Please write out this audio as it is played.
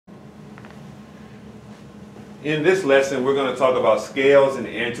In this lesson, we're going to talk about scales and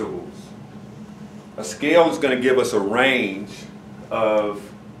intervals. A scale is going to give us a range of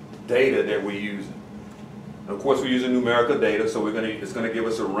data that we're using. And of course, we're using numerical data, so it's going to give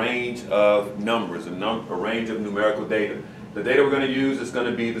us a range of numbers, a range of numerical data. The data we're going to use is going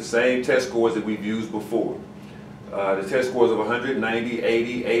to be the same test scores that we've used before. The test scores of 100, 90,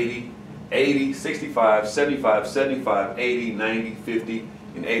 80, 80, 80, 65, 75, 75, 80, 90, 50,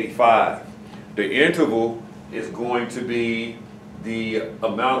 and 85. The interval is going to be the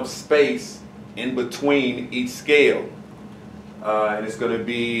amount of space in between each scale. And it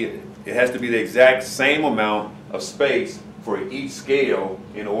has to be the exact same amount of space for each scale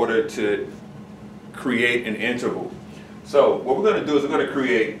in order to create an interval. So what we're going to do is we're going to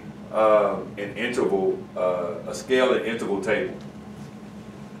create an interval, a scale and interval table.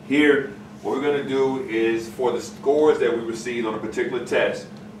 Here, what we're going to do is for the scores that we received on a particular test,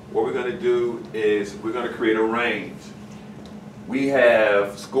 what we're going to do is we're going to create a range. We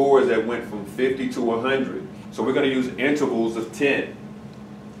have scores that went from 50 to 100. So we're going to use intervals of 10.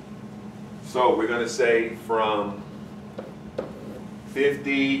 So we're going to say from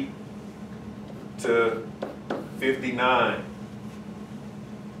 50 to 59,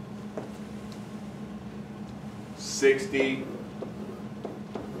 60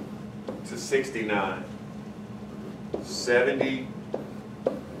 to 69, 70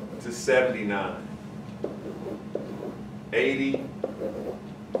 to 79, 80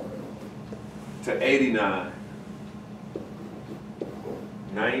 to 89,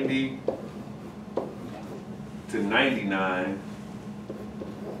 90 to 99,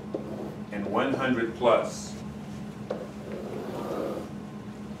 and 100 plus.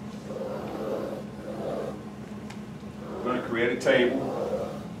 We're going to create a table.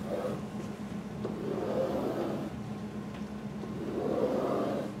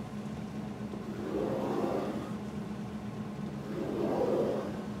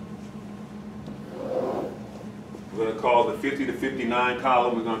 We're going to call the 50 to 59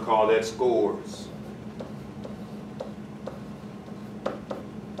 column, we're going to call that scores.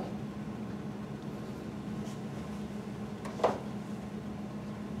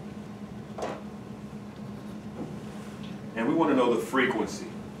 And we want to know the frequency.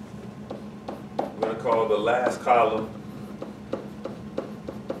 We're going to call the last column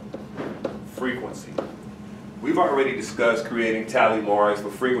frequency. We've already discussed creating tally marks for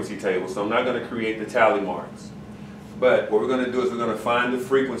frequency tables, so I'm not going to create the tally marks. But what we're going to do is we're going to find the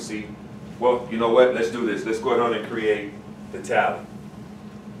frequency. Well, you know what? Let's do this. Let's go ahead and create the tally,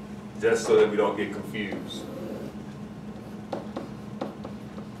 just so that we don't get confused.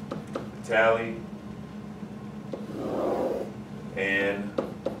 Tally and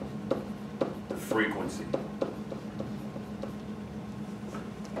the frequency.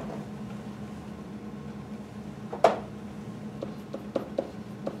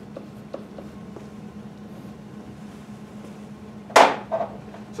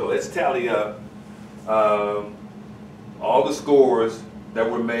 So let's tally up all the scores that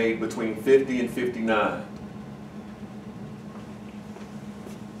were made between 50 and 59.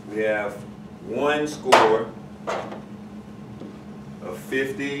 We have one score of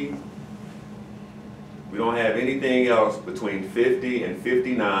 50. We don't have anything else between 50 and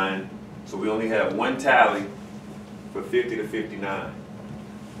 59, so we only have one tally for 50 to 59.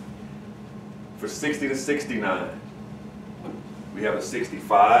 For 60 to 69, we have a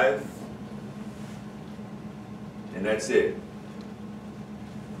 65, and that's it.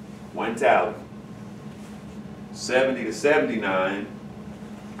 One tally. 70 to 79,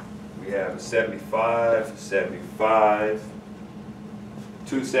 we have a 75, 75,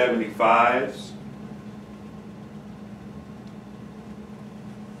 two 75s,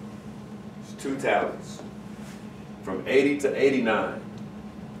 it's two tallies. From 80 to 89,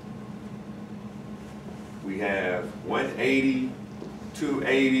 we have 180,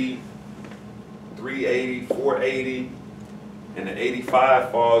 280, 380, 480, and the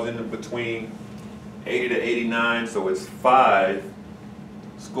 85 falls in between 80 to 89, so it's 5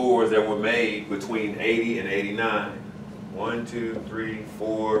 scores that were made between 80 and 89. 1, 2, 3,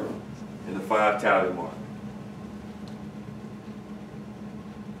 4, and the 5 tally mark.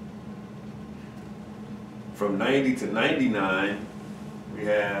 From 90 to 99, we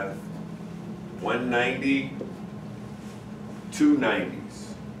have 190, 2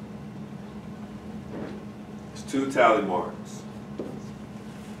 90s. It's 2 tally marks.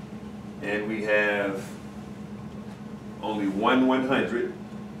 And we have only one 100.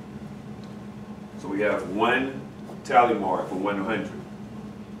 So we have one tally mark for 100.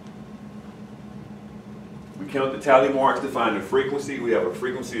 We count the tally marks to find the frequency. We have a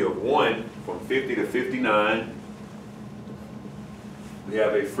frequency of 1 from 50 to 59. We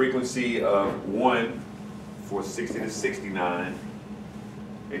have a frequency of 1 for 60 to 69.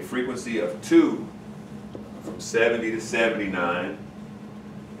 A frequency of 2 from 70 to 79.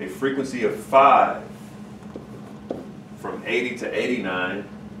 A frequency of 5 from 80 to 89.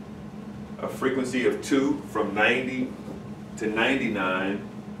 A frequency of 2 from 90 to 99.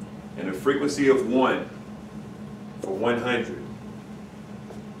 And a frequency of 1 for 100.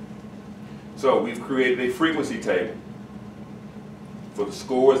 So we've created a frequency table for the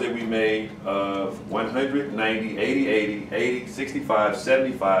scores that we made of 100, 90, 80, 80, 80, 65,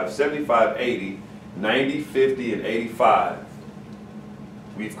 75, 75, 80, 90, 50, and 85.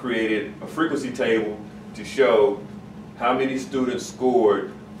 We've created a frequency table to show how many students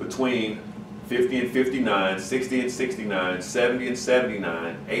scored between 50 and 59, 60 and 69, 70 and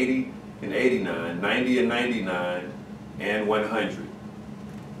 79, 80 and 89, 90 and 99, and 100.